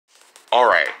All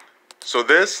right. So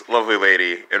this lovely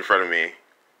lady in front of me,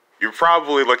 you're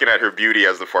probably looking at her beauty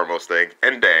as the foremost thing,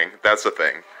 and dang, that's the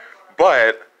thing.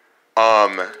 But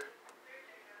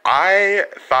I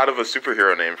thought of a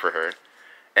superhero name for her,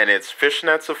 and it's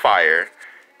Fishnets of Fire,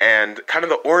 and kind of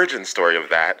the origin story of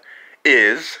that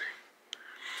is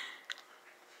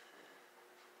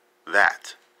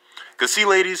that. Because see,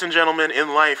 ladies and gentlemen,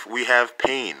 in life we have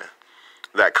pain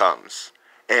that comes.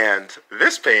 And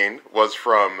this pain was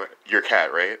from your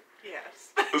cat, right?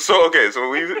 Yes. So, okay, so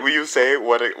will you say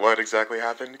what exactly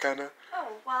happened, kind of? Oh,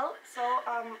 well, so,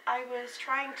 I was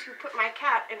trying to put my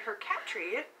cat in her cat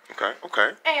tree. Okay.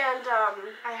 And,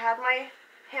 I had my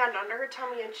hand under her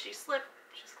tummy and she slipped.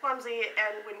 She's clumsy,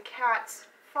 and when cats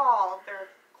fall, their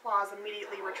claws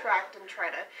immediately retract and try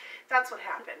to... That's what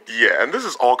happened. Yeah, and this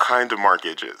is all kind of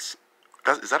markages.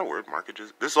 Is that a word,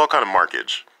 markages? This is all kind of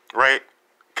markage, right?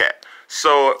 Okay.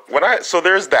 So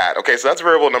there's that. Okay, so that's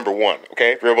variable number one.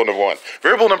 Okay, variable number one.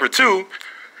 Variable number two.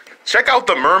 Check out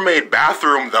the mermaid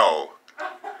bathroom, though.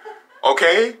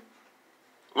 Okay,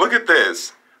 look at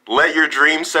this. Let your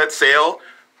dream set sail.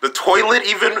 The toilet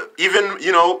even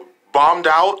bombed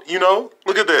out.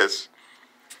 Look at this.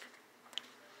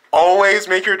 Always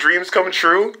make your dreams come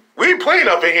true. We ain't playing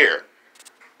up in here.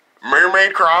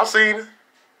 Mermaid crossing.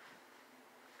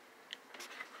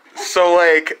 So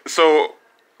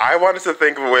I wanted to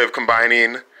think of a way of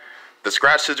combining the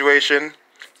scratch situation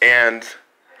and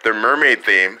the mermaid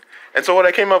theme. And so what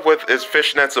I came up with is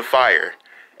Fishnets of Fire.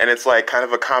 And it's like kind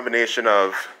of a combination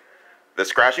of the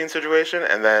scratching situation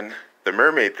and then the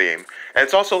mermaid theme. And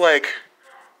it's also like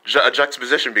a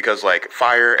juxtaposition because like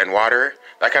fire and water,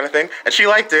 that kind of thing. And she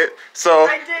liked it. So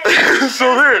I did.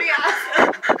 so there.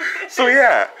 Awesome. So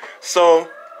yeah. So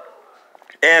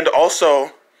and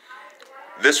also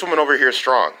this woman over here is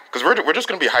strong. Because we're just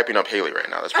going to be hyping up Haley right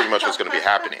now. That's pretty much what's going to be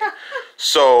happening.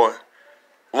 So,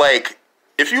 like,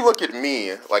 if you look at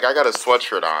me, like, I got a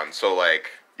sweatshirt on. So,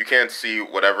 like, you can't see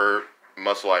whatever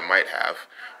muscle I might have.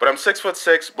 But I'm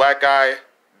 6'6", black guy,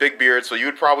 big beard. So you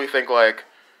would probably think, like,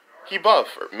 he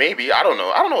buff. Or maybe. I don't know.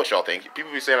 I don't know what y'all think.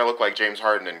 People be saying I look like James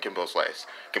Harden and Kimbo Slice.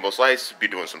 Kimbo Slice be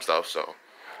doing some stuff. So,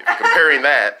 if you're comparing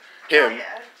that, him.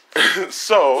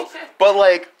 Oh,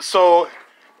 So,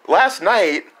 last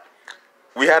night,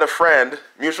 we had a friend,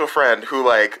 mutual friend, who,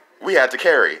 like, we had to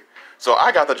carry. So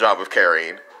I got the job of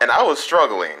carrying, and I was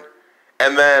struggling.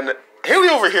 And then Haley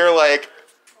over here, like,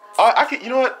 I can, you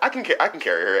know what? I can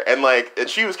carry her. And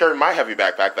she was carrying my heavy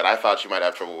backpack that I thought she might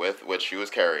have trouble with, which she was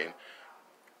carrying.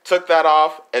 Took that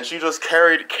off, and she just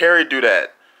carried Dudette.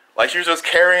 Like, she was just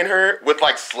carrying her with,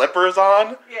 like, slippers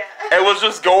on. Yeah. And was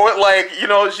just going, like, you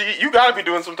gotta be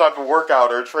doing some type of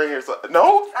workout or training or something.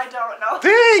 No? I don't know.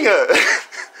 Dang!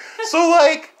 So,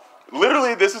 like,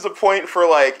 literally, this is a point for,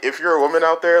 like, if you're a woman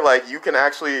out there, like, you can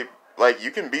actually, like,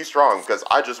 you can be strong, because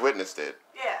I just witnessed it.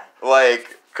 Yeah.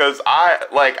 Like, because my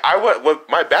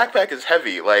backpack is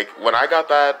heavy. Like, when I got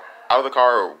that out of the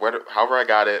car, or however I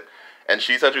got it, and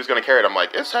she said she was going to carry it, I'm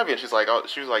like, it's heavy, and she was like,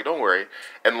 don't worry.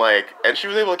 And she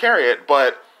was able to carry it,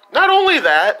 but not only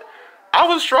that, I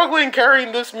was struggling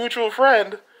carrying this mutual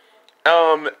friend,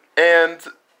 and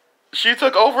she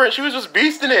took over and she was just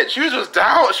beasting it. She was just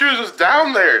down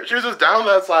there. She was just down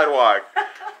that sidewalk.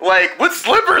 Like, with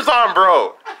slippers on,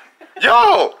 bro.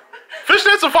 Yo,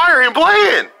 Fishnets of Fire ain't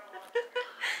playing.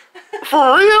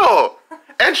 For real.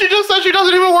 And she just said she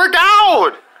doesn't even work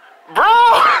out.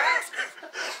 Bro.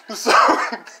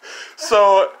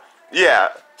 So, yeah.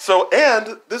 So,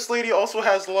 and this lady also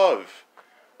has love.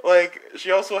 Like,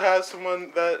 she also has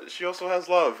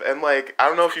love. And, like, I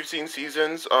don't know if you've seen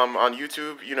seasons on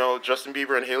YouTube, Justin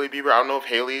Bieber and Hailey Bieber. I don't know if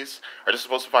Hailey's are just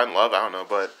supposed to find love. I don't know.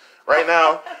 But right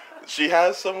now, she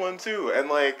has someone, too. And,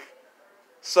 like,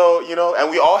 so,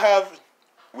 and we all have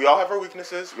our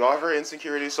weaknesses. We all have our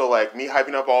insecurities. So, like, me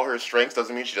hyping up all her strengths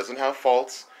doesn't mean she doesn't have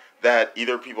faults that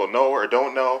either people know or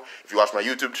don't know. If you watch my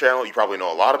YouTube channel, you probably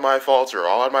know a lot of my faults or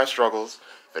all of my struggles,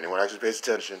 if anyone actually pays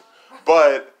attention.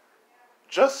 But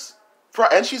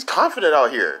and she's confident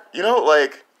out here,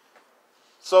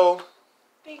 so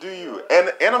do you.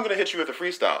 And I'm going to hit you with a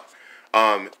freestyle.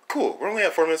 Cool. We're only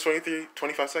at 4 minutes,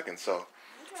 25 seconds, so.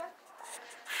 Okay.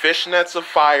 Fishnets of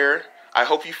Fire. I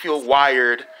hope you feel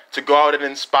wired to go out and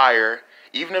inspire.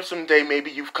 Even if someday maybe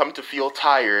you've come to feel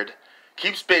tired.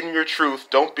 Keep spitting your truth.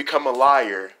 Don't become a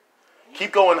liar.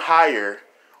 Keep going higher.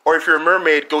 Or if you're a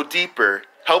mermaid, go deeper.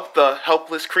 Help the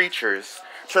helpless creatures.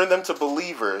 Turn them to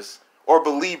believers. Or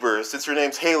believers, since your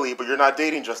name's Haley, but you're not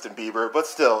dating Justin Bieber. But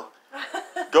still,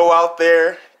 go out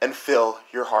there and fill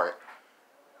your heart.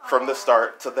 From the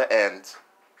start to the end.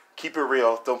 Keep it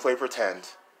real. Don't play pretend.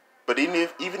 But even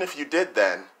if you did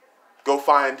then, Go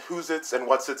find who's its and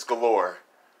what's its galore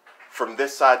from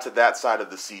this side to that side of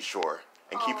the seashore,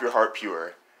 and keep your heart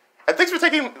pure. And thanks for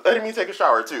letting me take a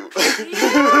shower too.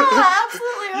 Yeah,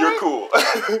 absolutely. You're cool.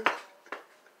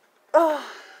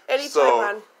 Anytime,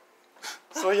 man.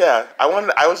 So yeah,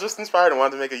 I was just inspired and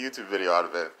wanted to make a YouTube video out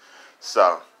of it.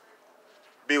 So,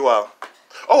 be well.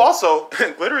 Oh, also,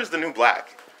 glitter is the new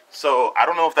black. So I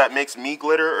don't know if that makes me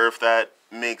glitter or if that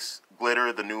makes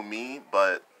glitter the new me,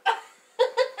 but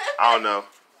I don't know.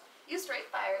 You straight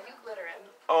fire, you glittering.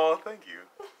 Oh, thank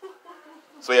you.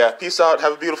 So yeah, peace out.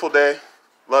 Have a beautiful day.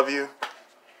 Love you.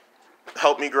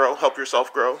 Help me grow. Help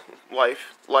yourself grow.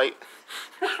 Life, light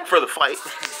for the fight.